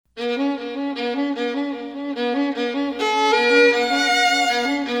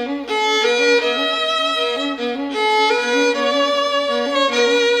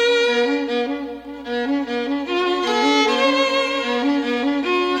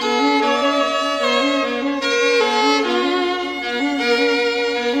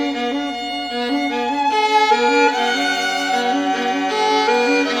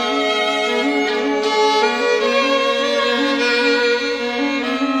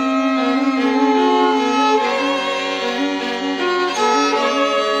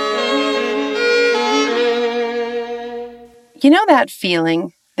You know that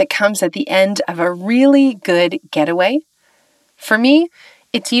feeling that comes at the end of a really good getaway? For me,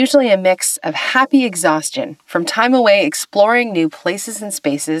 it's usually a mix of happy exhaustion from time away exploring new places and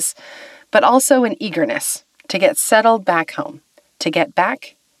spaces, but also an eagerness to get settled back home, to get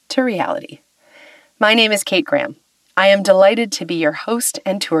back to reality. My name is Kate Graham. I am delighted to be your host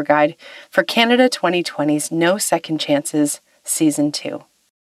and tour guide for Canada 2020's No Second Chances Season 2.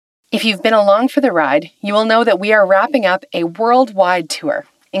 If you've been along for the ride, you will know that we are wrapping up a worldwide tour,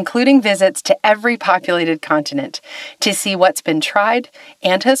 including visits to every populated continent, to see what's been tried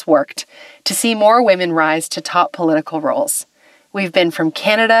and has worked, to see more women rise to top political roles. We've been from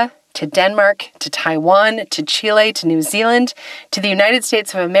Canada to Denmark, to Taiwan, to Chile, to New Zealand, to the United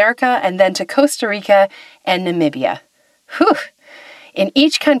States of America, and then to Costa Rica and Namibia. Whew! In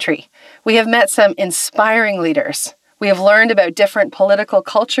each country, we have met some inspiring leaders. We have learned about different political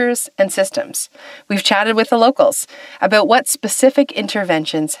cultures and systems. We've chatted with the locals about what specific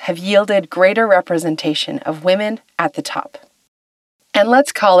interventions have yielded greater representation of women at the top. And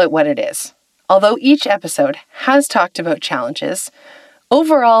let's call it what it is. Although each episode has talked about challenges,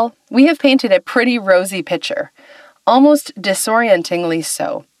 overall, we have painted a pretty rosy picture, almost disorientingly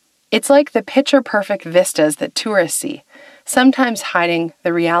so. It's like the picture-perfect vistas that tourists see, sometimes hiding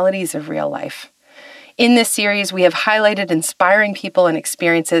the realities of real life. In this series, we have highlighted inspiring people and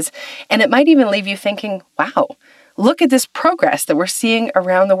experiences, and it might even leave you thinking, wow, look at this progress that we're seeing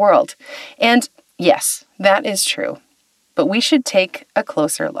around the world. And yes, that is true, but we should take a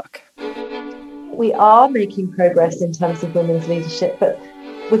closer look. We are making progress in terms of women's leadership, but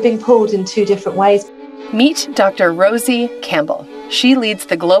we're being pulled in two different ways. Meet Dr. Rosie Campbell. She leads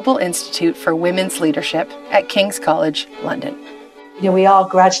the Global Institute for Women's Leadership at King's College, London. We are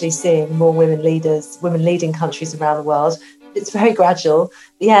gradually seeing more women leaders, women leading countries around the world. It's very gradual.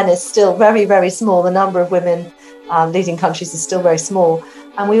 The N is still very, very small. The number of women leading countries is still very small.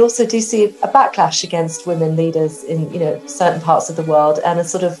 And we also do see a backlash against women leaders in certain parts of the world, and a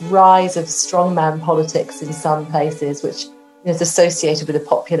sort of rise of strongman politics in some places, which is associated with a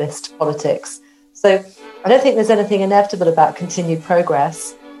populist politics. So I don't think there's anything inevitable about continued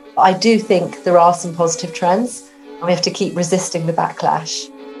progress. But I do think there are some positive trends. We have to keep resisting the backlash.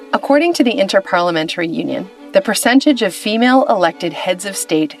 According to the Interparliamentary Union, the percentage of female elected heads of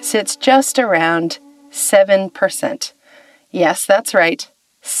state sits just around 7%. Yes, that's right,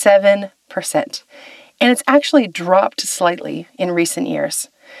 7%. And it's actually dropped slightly in recent years.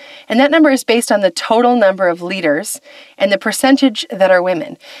 And that number is based on the total number of leaders and the percentage that are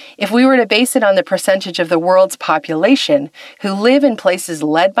women. If we were to base it on the percentage of the world's population who live in places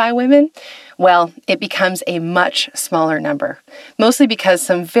led by women, well, it becomes a much smaller number, mostly because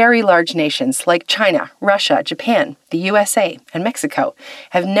some very large nations like China, Russia, Japan, the USA, and Mexico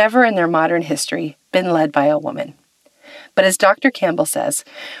have never in their modern history been led by a woman. But as Dr. Campbell says,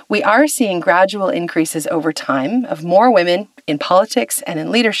 we are seeing gradual increases over time of more women in politics and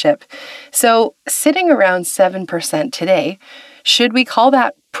in leadership. So sitting around 7% today, should we call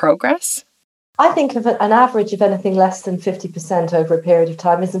that progress? I think of an average of anything less than 50% over a period of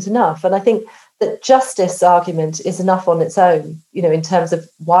time isn't enough. And I think that justice argument is enough on its own, in terms of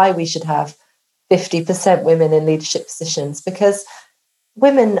why we should have 50% women in leadership positions, because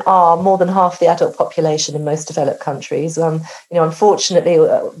women are more than half the adult population in most developed countries. Unfortunately,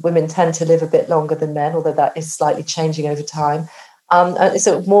 women tend to live a bit longer than men, although that is slightly changing over time.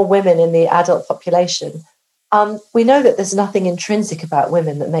 So more women in the adult population. We know that there's nothing intrinsic about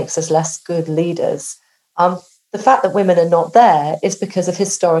women that makes us less good leaders. The fact that women are not there is because of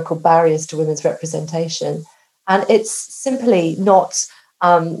historical barriers to women's representation. And it's simply not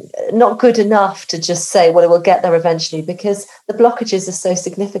good enough to just say, well, it will get there eventually, because the blockages are so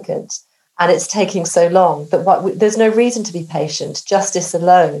significant and it's taking so long that there's no reason to be patient. Justice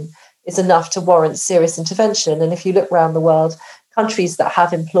alone is enough to warrant serious intervention. And if you look around the world, countries that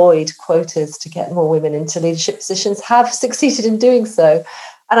have employed quotas to get more women into leadership positions have succeeded in doing so.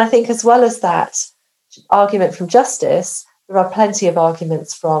 And I think as well as that argument from justice, there are plenty of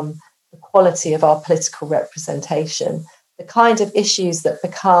arguments from the quality of our political representation. The kind of issues that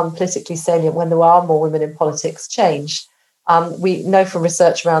become politically salient when there are more women in politics change. We know from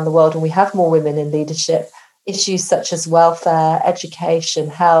research around the world, when we have more women in leadership, issues such as welfare, education,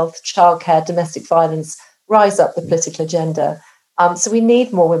 health, childcare, domestic violence rise up the political agenda. So we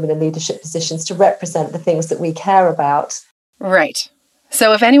need more women in leadership positions to represent the things that we care about. Right.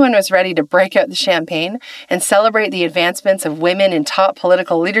 So if anyone was ready to break out the champagne and celebrate the advancements of women in top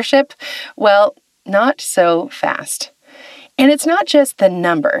political leadership, well, not so fast. And it's not just the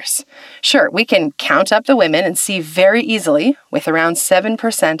numbers. Sure, we can count up the women and see very easily, with around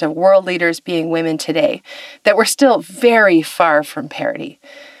 7% of world leaders being women today, that we're still very far from parity.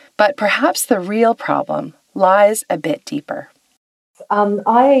 But perhaps the real problem lies a bit deeper.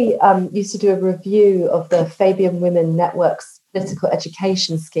 I used to do a review of the Fabian Women Network's political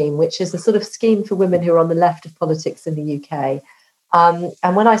education scheme, which is a sort of scheme for women who are on the left of politics in the UK.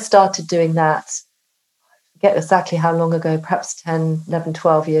 And when I started doing that, I forget exactly how long ago, perhaps 10, 11,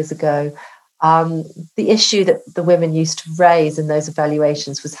 12 years ago, the issue that the women used to raise in those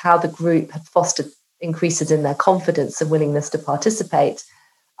evaluations was how the group had fostered increases in their confidence and willingness to participate.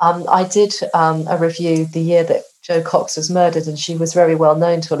 I did a review the year that Jo Cox was murdered, and she was very well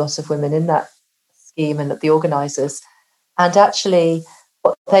known to a lot of women in that scheme and the organisers. And actually,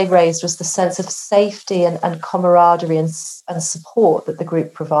 what they raised was the sense of safety and camaraderie and support that the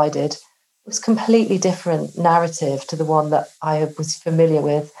group provided. It was a completely different narrative to the one that I was familiar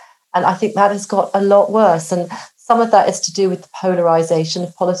with. And I think that has got a lot worse. And some of that is to do with the polarisation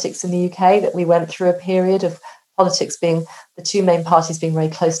of politics in the UK, that we went through a period of politics being the two main parties being very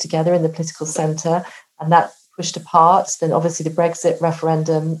close together in the political centre, and that pushed apart. Then obviously the Brexit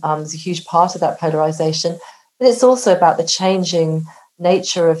referendum is a huge part of that polarisation. But it's also about the changing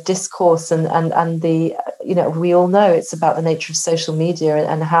nature of discourse and the, we all know it's about the nature of social media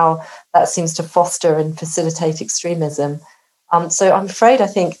and how that seems to foster and facilitate extremism. So I'm afraid I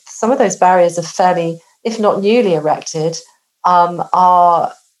think some of those barriers are fairly, if not newly erected,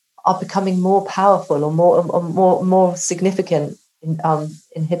 are becoming more powerful or more significant in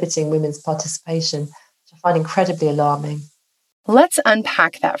inhibiting women's participation, which I find incredibly alarming. Let's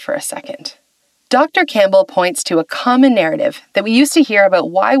unpack that for a second. Dr. Campbell points to a common narrative that we used to hear about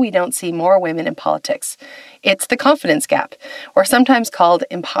why we don't see more women in politics. It's the confidence gap, or sometimes called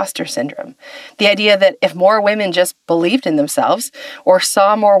imposter syndrome. The idea that if more women just believed in themselves or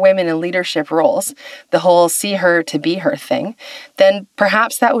saw more women in leadership roles, the whole see her to be her thing, then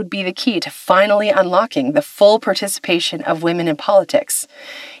perhaps that would be the key to finally unlocking the full participation of women in politics.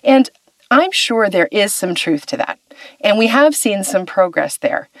 And I'm sure there is some truth to that, and we have seen some progress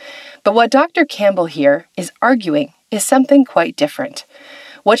there. But what Dr. Campbell here is arguing is something quite different.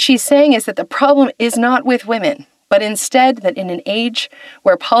 What she's saying is that the problem is not with women, but instead that in an age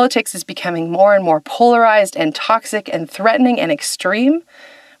where politics is becoming more and more polarized and toxic and threatening and extreme,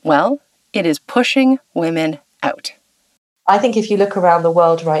 well, it is pushing women out. I think if you look around the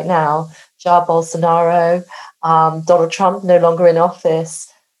world right now, Jair Bolsonaro, Donald Trump no longer in office,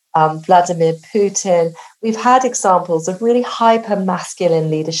 Vladimir Putin, we've had examples of really hyper-masculine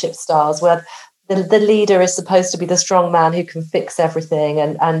leadership styles where the leader is supposed to be the strong man who can fix everything.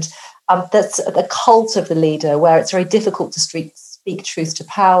 And that's the cult of the leader, where it's very difficult to speak truth to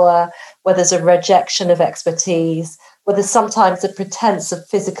power, where there's a rejection of expertise, where there's sometimes a pretense of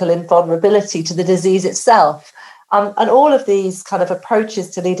physical invulnerability to the disease itself. And all of these kind of approaches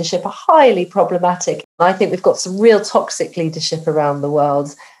to leadership are highly problematic. I think we've got some real toxic leadership around the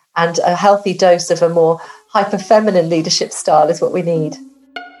world, and a healthy dose of a more hyper-feminine leadership style is what we need.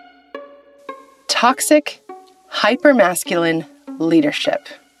 Toxic, hyper-masculine leadership.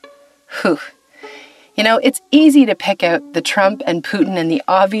 Whew. It's easy to pick out the Trump and Putin and the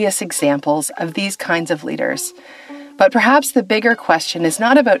obvious examples of these kinds of leaders. But perhaps the bigger question is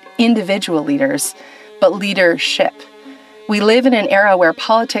not about individual leaders, but leadership. We live in an era where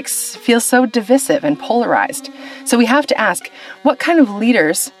politics feels so divisive and polarized. So we have to ask, what kind of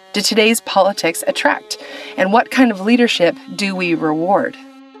leaders do today's politics attract? And what kind of leadership do we reward?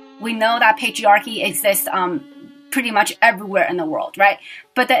 We know that patriarchy exists pretty much everywhere in the world, right?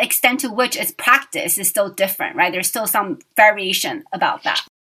 But the extent to which it's practiced is still different, right? There's still some variation about that.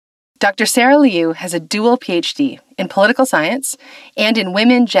 Dr. Sarah Liu has a dual PhD in political science and in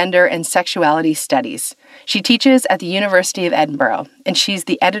women, gender, and sexuality studies. She teaches at the University of Edinburgh, and she's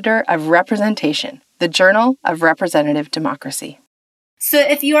the editor of Representation, the Journal of Representative Democracy. So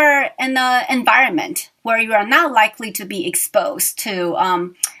if you are in an environment where you are not likely to be exposed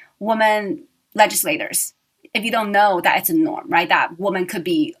to women legislators, if you don't know that it's a norm, right? That women could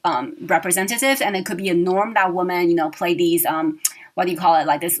be representatives, and it could be a norm that women, play these what do you call it?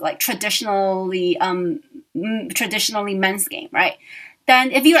 Like this, like traditionally men's game, right?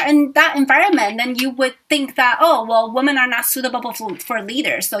 Then if you're in that environment, then you would think that, women are not suitable for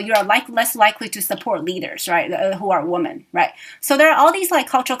leaders. So you're less likely to support leaders, right? Who are women, right? So there are all these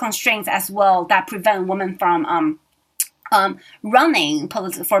cultural constraints as well that prevent women from running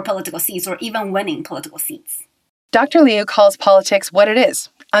for political seats or even winning political seats. Dr. Liu calls politics what it is,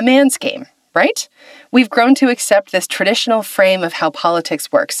 a man's game. right? We've grown to accept this traditional frame of how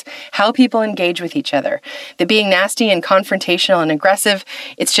politics works, how people engage with each other. That being nasty and confrontational and aggressive,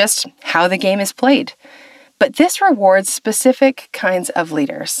 it's just how the game is played. But this rewards specific kinds of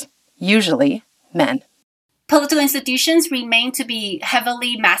leaders, usually men. Political institutions remain to be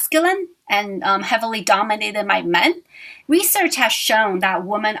heavily masculine and heavily dominated by men. Research has shown that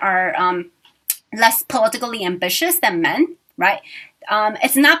women are less politically ambitious than men, right?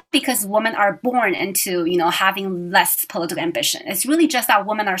 It's not because women are born into, having less political ambition. It's really just that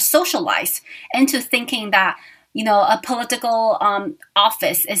women are socialized into thinking that, a political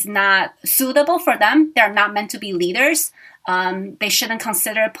office is not suitable for them. They're not meant to be leaders. They shouldn't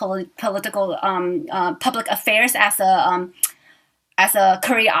consider political public affairs as a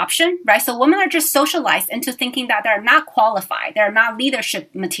career option, right? So women are just socialized into thinking that they're not qualified, they're not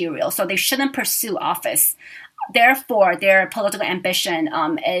leadership material, so they shouldn't pursue office. Therefore, their political ambition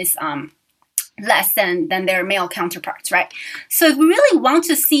is less than their male counterparts, right? So if we really want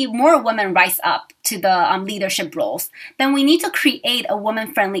to see more women rise up to the leadership roles, then we need to create a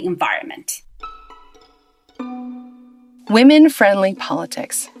woman-friendly environment. Women-friendly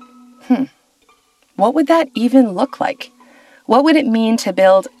politics. What would that even look like? What would it mean to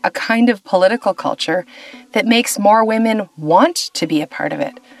build a kind of political culture that makes more women want to be a part of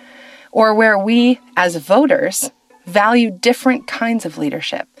it? Or where we, as voters, value different kinds of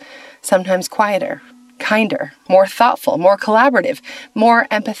leadership, sometimes quieter, kinder, more thoughtful, more collaborative, more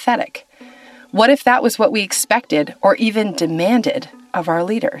empathetic. What if that was what we expected or even demanded of our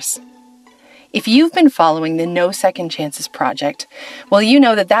leaders? If you've been following the No Second Chances project, well, you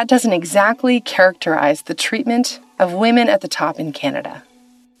know that doesn't exactly characterize the treatment of women at the top in Canada.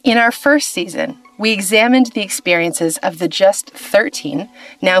 In our first season, we examined the experiences of the just 13,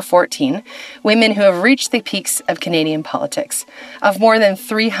 now 14, women who have reached the peaks of Canadian politics, of more than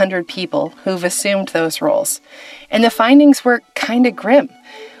 300 people who've assumed those roles. And the findings were kind of grim.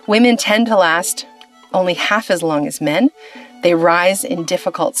 Women tend to last only half as long as men. They rise in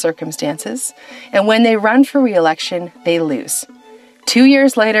difficult circumstances. And when they run for re-election, they lose. 2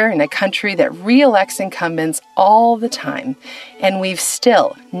 years later, in a country that re-elects incumbents all the time, and we've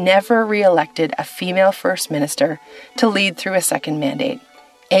still never re-elected a female first minister to lead through a second mandate,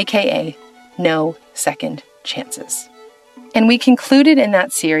 aka no second chances. And we concluded in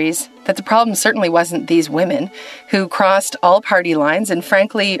that series that the problem certainly wasn't these women who crossed all party lines and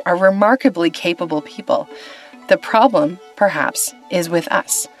frankly are remarkably capable people. The problem, perhaps, is with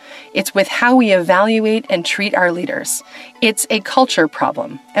us. It's with how we evaluate and treat our leaders. It's a culture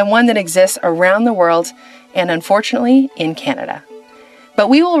problem, and one that exists around the world and, unfortunately, in Canada. But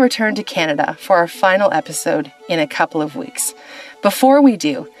we will return to Canada for our final episode in a couple of weeks. Before we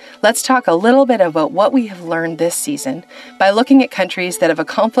do, let's talk a little bit about what we have learned this season by looking at countries that have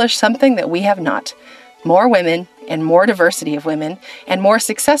accomplished something that we have not: more women and more diversity of women and more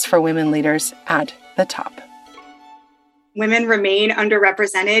success for women leaders at the top. Women remain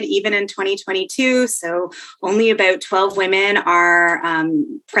underrepresented even in 2022. So only about 12 women are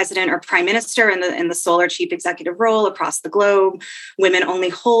president or prime minister in the sole or chief executive role across the globe. Women only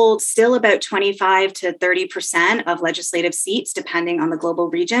hold still about 25 to 30% of legislative seats, depending on the global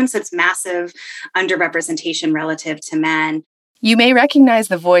region. So it's massive underrepresentation relative to men. You may recognize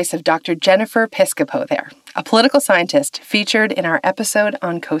the voice of Dr. Jennifer Piscopo there, a political scientist featured in our episode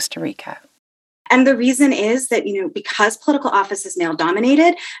on Costa Rica. And the reason is that, because political office is male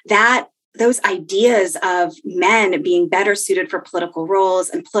dominated, that those ideas of men being better suited for political roles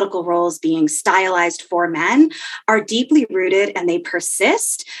and political roles being stylized for men are deeply rooted and they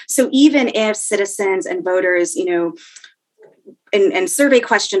persist. So even if citizens and voters, and survey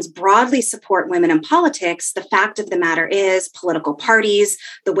questions broadly support women in politics, the fact of the matter is political parties,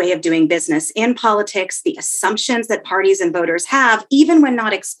 the way of doing business in politics, the assumptions that parties and voters have, even when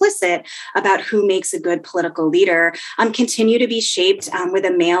not explicit about who makes a good political leader, continue to be shaped with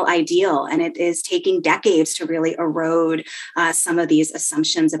a male ideal. And it is taking decades to really erode some of these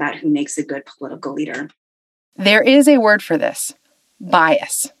assumptions about who makes a good political leader. There is a word for this: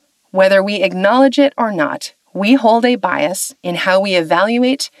 bias. Whether we acknowledge it or not, we hold a bias in how we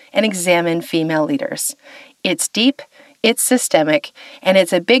evaluate and examine female leaders. It's deep, it's systemic, and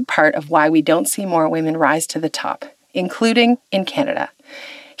it's a big part of why we don't see more women rise to the top, including in Canada.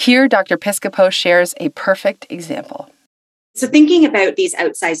 Here, Dr. Piscopo shares a perfect example. So thinking about these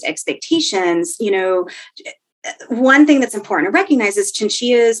outsized expectations, one thing that's important to recognize is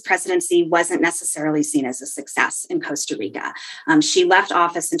Chinchillas' presidency wasn't necessarily seen as a success in Costa Rica. She left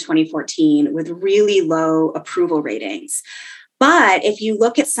office in 2014 with really low approval ratings. But if you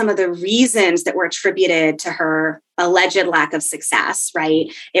look at some of the reasons that were attributed to her alleged lack of success,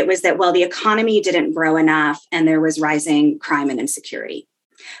 right, it was that, well, the economy didn't grow enough and there was rising crime and insecurity.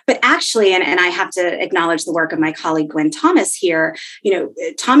 But actually, and I have to acknowledge the work of my colleague Gwen Thomas here,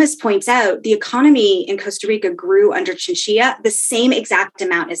 Thomas points out the economy in Costa Rica grew under Chinchilla the same exact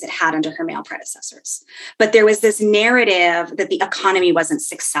amount as it had under her male predecessors. But there was this narrative that the economy wasn't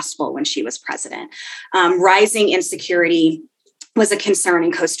successful when she was president. Rising insecurity was a concern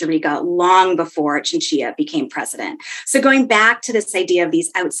in Costa Rica long before Chinchilla became president. So going back to this idea of these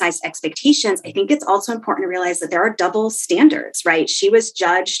outsized expectations, I think it's also important to realize that there are double standards, right? She was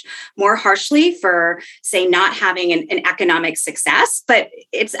judged more harshly for, say, not having an economic success, but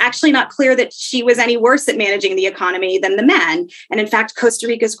it's actually not clear that she was any worse at managing the economy than the men. And in fact, Costa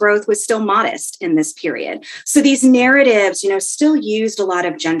Rica's growth was still modest in this period. So these narratives, still used a lot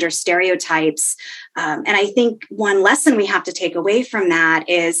of gender stereotypes. And I think one lesson we have to take away from that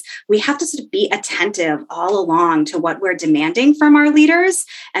is we have to sort of be attentive all along to what we're demanding from our leaders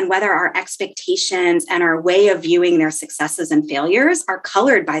and whether our expectations and our way of viewing their successes and failures are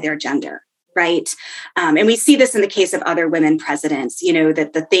colored by their gender. Right. And we see this in the case of other women presidents,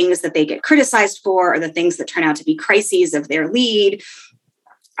 that the things that they get criticized for or the things that turn out to be crises of their lead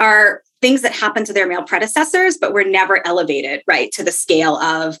are things that happened to their male predecessors, but were never elevated, right, to the scale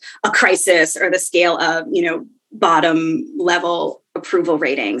of a crisis or the scale of, bottom level approval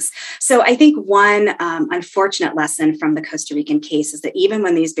ratings. So I think one unfortunate lesson from the Costa Rican case is that even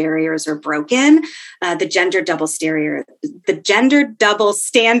when these barriers are broken, the gender double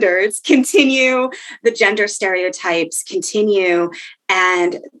standards continue, the gender stereotypes continue.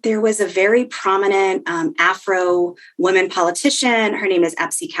 And there was a very prominent Afro woman politician. Her name is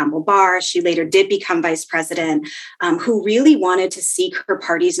Epsie Campbell-Barr. She later did become vice president, who really wanted to seek her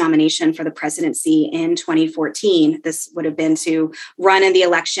party's nomination for the presidency in 2014. This would have been to run in the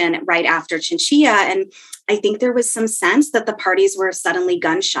election right after Chinchilla. And I think there was some sense that the parties were suddenly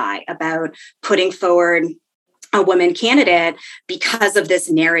gun shy about putting forward a woman candidate because of this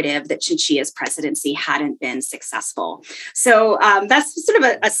narrative that Chinchilla's presidency hadn't been successful. So that's sort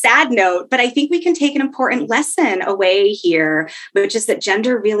of a sad note, but I think we can take an important lesson away here, which is that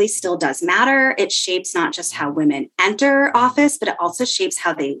gender really still does matter. It shapes not just how women enter office, but it also shapes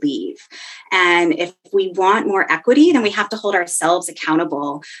how they leave. And if we want more equity, then we have to hold ourselves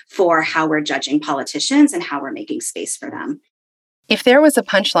accountable for how we're judging politicians and how we're making space for them. If there was a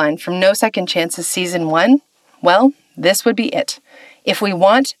punchline from No Second Chances Season 1, well, this would be it. If we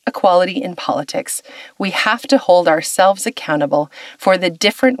want equality in politics, we have to hold ourselves accountable for the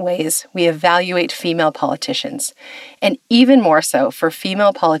different ways we evaluate female politicians, and even more so for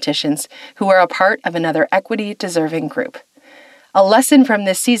female politicians who are a part of another equity-deserving group. A lesson from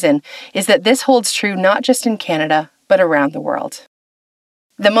this season is that this holds true not just in Canada, but around the world.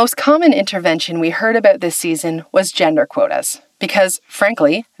 The most common intervention we heard about this season was gender quotas, because,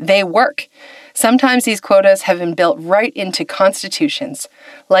 frankly, they work. Sometimes these quotas have been built right into constitutions,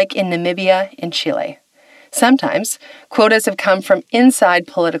 like in Namibia and Chile. Sometimes quotas have come from inside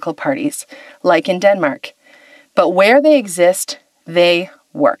political parties, like in Denmark. But where they exist, they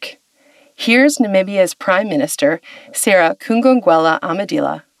work. Here's Namibia's Prime Minister, Sarah Kungongwela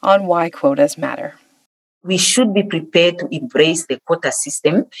Amadila, on why quotas matter. We should be prepared to embrace the quota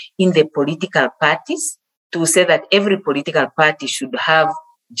system in the political parties, to say that every political party should have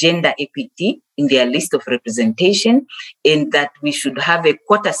gender equity in their list of representation, and that we should have a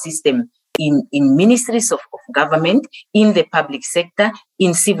quota system in ministries of government, in the public sector,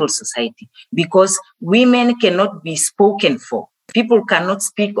 in civil society, because women cannot be spoken for. People cannot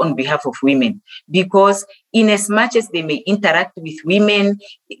speak on behalf of women, because in as much as they may interact with women,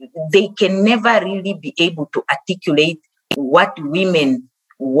 they can never really be able to articulate what women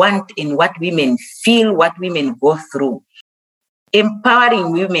want and what women feel, what women go through.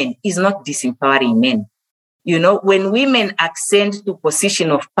 Empowering women is not disempowering men. When women ascend to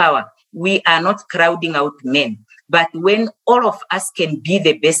position of power, we are not crowding out men. But when all of us can be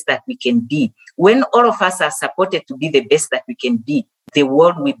the best that we can be, when all of us are supported to be the best that we can be, the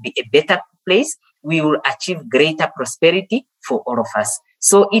world will be a better place. We will achieve greater prosperity for all of us.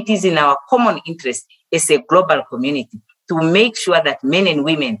 So it is in our common interest as a global community to make sure that men and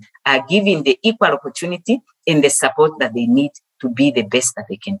women are given the equal opportunity and the support that they need to be the best that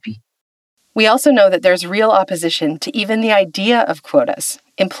they can be. We also know that there's real opposition to even the idea of quotas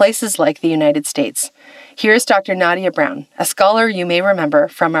in places like the United States. Here's Dr. Nadia Brown, a scholar you may remember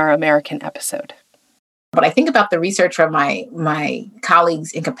from our American episode. But I think about the research from my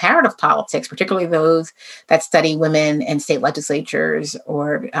colleagues in comparative politics, particularly those that study women in state legislatures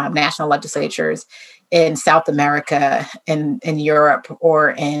or national legislatures in South America, in Europe,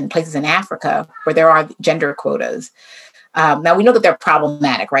 or in places in Africa where there are gender quotas. Now, we know that they're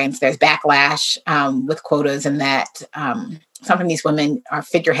problematic, right? And so there's backlash with quotas, and that sometimes these women are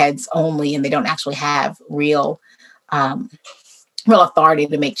figureheads only, and they don't actually have real authority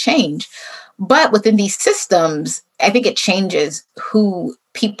to make change. But within these systems, I think it changes who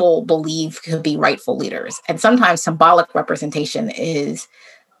people believe could be rightful leaders. And sometimes symbolic representation is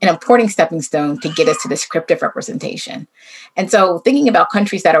an important stepping stone to get us to descriptive representation. And so thinking about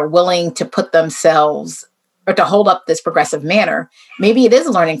countries that are willing to put themselves or to hold up this progressive manner, maybe it is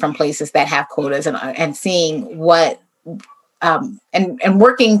learning from places that have quotas and seeing what, and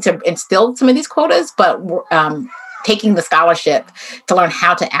working to instill some of these quotas, but taking the scholarship to learn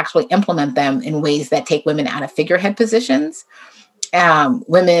how to actually implement them in ways that take women out of figurehead positions.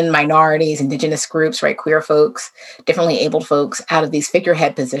 Women, minorities, indigenous groups, right, queer folks, differently abled folks out of these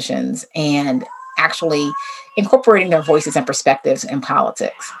figurehead positions and actually incorporating their voices and perspectives in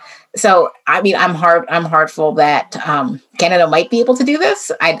politics. So, I mean, I'm heartful that Canada might be able to do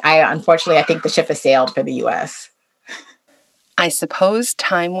this. I unfortunately, I think the ship has sailed for the U.S. I suppose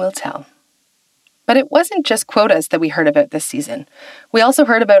time will tell. But it wasn't just quotas that we heard about this season. We also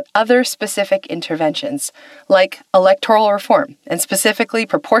heard about other specific interventions, like electoral reform, and specifically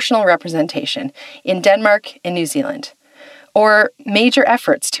proportional representation in Denmark and New Zealand, or major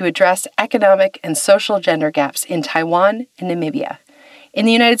efforts to address economic and social gender gaps in Taiwan and Namibia. In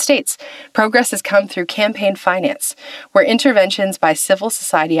the United States, progress has come through campaign finance, where interventions by civil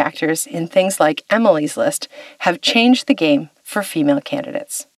society actors in things like Emily's List have changed the game for female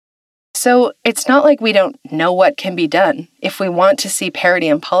candidates. So it's not like we don't know what can be done if we want to see parity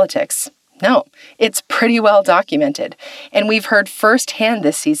in politics. No, it's pretty well documented, and we've heard firsthand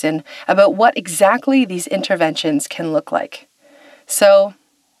this season about what exactly these interventions can look like. So,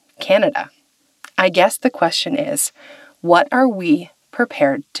 Canada, I guess the question is, what are we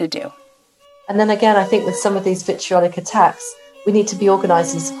prepared to do? And then again, I think with some of these vitriolic attacks, we need to be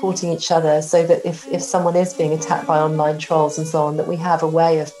organised and supporting each other so that if someone is being attacked by online trolls and so on, that we have a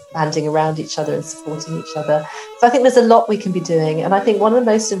way of banding around each other and supporting each other. So I think there's a lot we can be doing. And I think one of the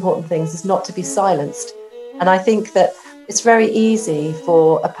most important things is not to be silenced. And I think that it's very easy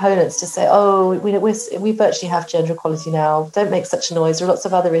for opponents to say, oh, we virtually have gender equality now. Don't make such a noise. There are lots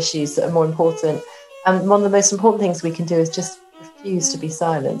of other issues that are more important. And one of the most important things we can do is just refuse to be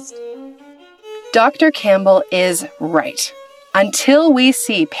silenced. Dr. Campbell is right. Until we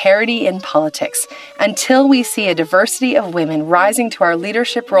see parity in politics, until we see a diversity of women rising to our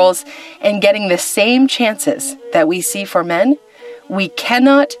leadership roles and getting the same chances that we see for men, we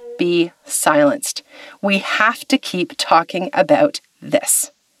cannot be silenced. We have to keep talking about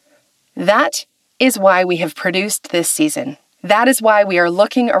this. That is why we have produced this season. That is why we are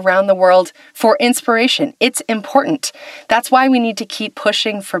looking around the world for inspiration. It's important. That's why we need to keep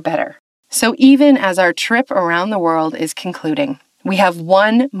pushing for better. So even as our trip around the world is concluding, we have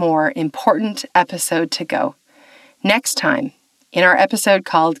one more important episode to go. Next time, in our episode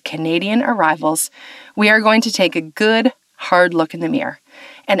called Canadian Arrivals, we are going to take a good, hard look in the mirror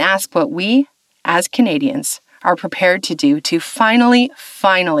and ask what we, as Canadians, are prepared to do to finally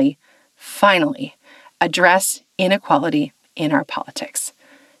address inequality in our politics.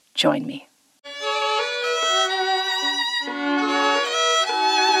 Join me.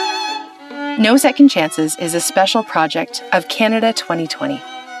 No Second Chances is a special project of Canada 2020.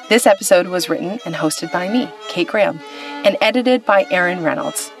 This episode was written and hosted by me, Kate Graham, and edited by Aaron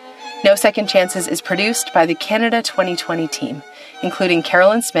Reynolds. No Second Chances is produced by the Canada 2020 team, including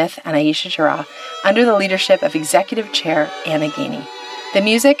Carolyn Smith and Aisha Jarrah, under the leadership of Executive Chair Anna Gainey. The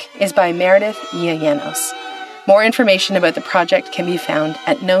music is by Meredith Iayanos. More information about the project can be found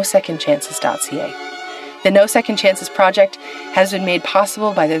at nosecondchances.ca. The No Second Chances project has been made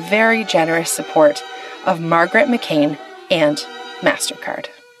possible by the very generous support of Margaret McCain and MasterCard.